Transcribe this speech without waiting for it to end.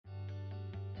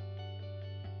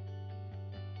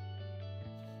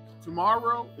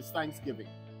Tomorrow is Thanksgiving.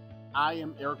 I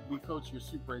am Eric B. Coates, your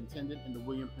superintendent in the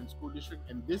William Penn School District,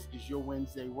 and this is your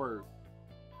Wednesday Word.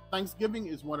 Thanksgiving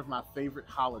is one of my favorite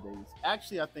holidays.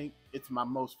 Actually, I think it's my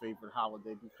most favorite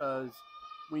holiday because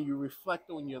when you reflect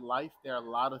on your life, there are a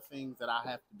lot of things that I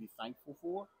have to be thankful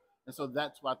for. And so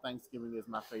that's why Thanksgiving is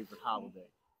my favorite holiday.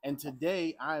 And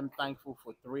today I am thankful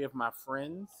for three of my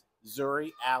friends, Zuri,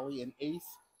 Allie, and Ace.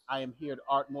 I am here at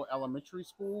Ardmore Elementary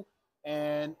School.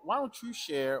 And why don't you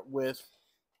share with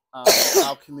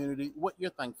our community what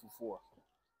you're thankful for?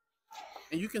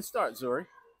 And you can start, Zuri.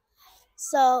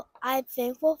 So I'm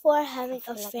thankful for having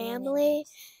a family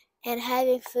and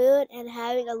having food and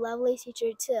having a lovely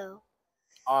teacher too.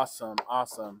 Awesome,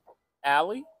 awesome.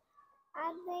 Allie?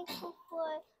 I'm thankful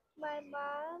for my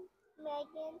mom,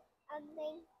 Megan, and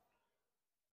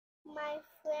my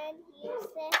friend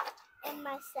Yusuf, and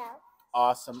myself.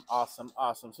 Awesome, awesome,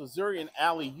 awesome. So Zuri and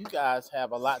Allie, you guys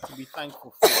have a lot to be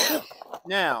thankful for.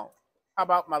 Now, how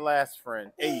about my last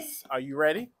friend, Ace? Are you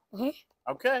ready? Mm-hmm.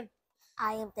 Okay.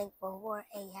 I am thankful for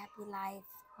a happy life,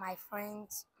 my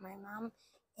friends, my mom,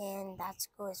 and that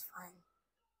school is fun.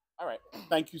 All right.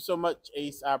 Thank you so much,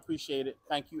 Ace. I appreciate it.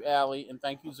 Thank you, Allie, and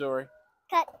thank you, Zuri.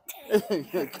 Cut.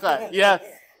 Cut. Yes.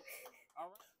 All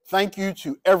right. Thank you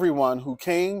to everyone who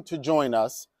came to join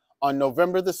us on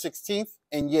November the 16th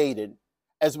in Yaden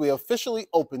as we officially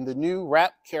opened the new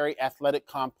Rap Cary Athletic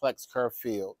Complex Curve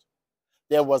Field.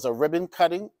 There was a ribbon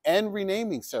cutting and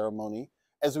renaming ceremony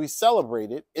as we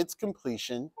celebrated its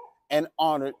completion and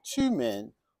honored two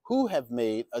men who have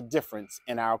made a difference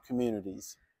in our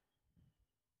communities.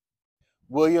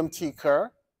 William T.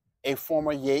 Kerr, a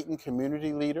former Yaden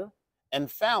community leader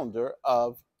and founder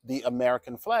of the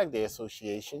American Flag Day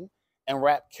Association, and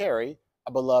Rap Cary,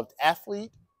 a beloved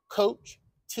athlete, coach,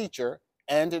 teacher,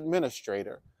 and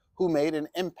administrator who made an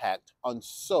impact on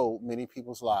so many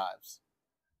people's lives.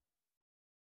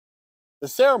 The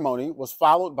ceremony was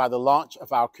followed by the launch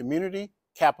of our Community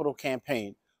Capital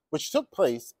Campaign, which took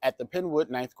place at the Penwood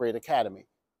Ninth Grade Academy.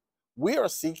 We are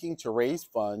seeking to raise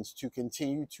funds to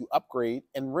continue to upgrade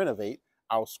and renovate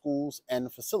our schools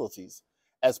and facilities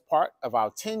as part of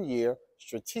our 10-year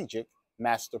strategic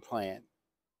master plan.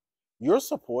 Your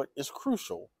support is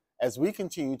crucial as we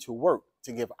continue to work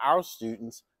to give our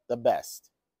students the best.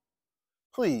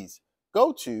 Please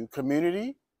go to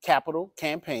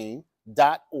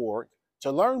communitycapitalcampaign.org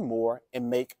to learn more and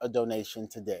make a donation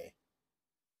today.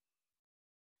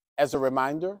 As a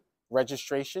reminder,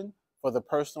 registration for the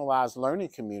Personalized Learning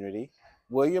Community,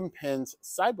 William Penn's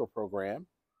cyber program,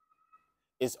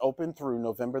 is open through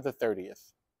November the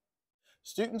 30th.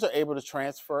 Students are able to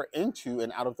transfer into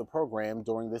and out of the program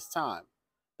during this time.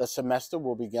 The semester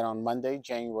will begin on Monday,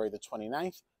 January the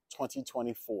 29th,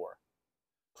 2024.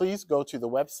 Please go to the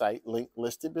website link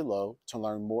listed below to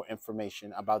learn more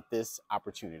information about this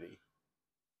opportunity.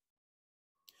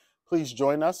 Please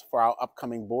join us for our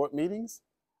upcoming board meetings.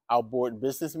 Our board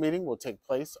business meeting will take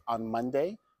place on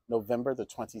Monday, November the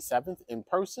 27th in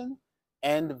person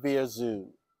and via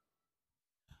Zoom.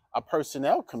 A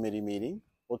personnel committee meeting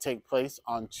will take place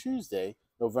on Tuesday,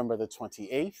 November the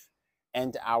 28th,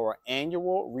 and our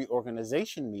annual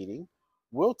reorganization meeting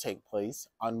will take place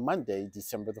on Monday,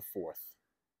 December the 4th.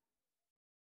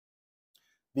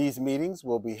 These meetings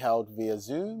will be held via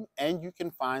Zoom, and you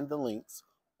can find the links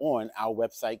on our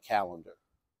website calendar.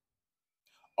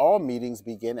 All meetings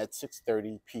begin at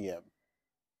 6:30 p.m.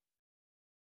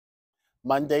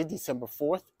 Monday, December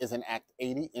 4th is an Act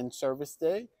 80 in-service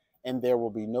day, and there will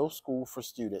be no school for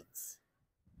students.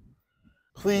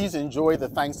 Please enjoy the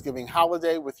Thanksgiving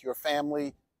holiday with your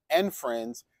family and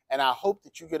friends, and I hope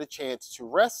that you get a chance to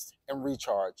rest and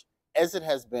recharge, as it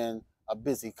has been a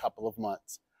busy couple of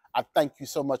months. I thank you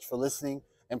so much for listening,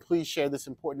 and please share this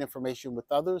important information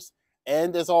with others.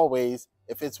 And as always,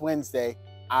 if it's Wednesday,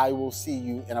 I will see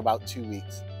you in about 2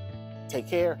 weeks. Take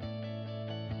care.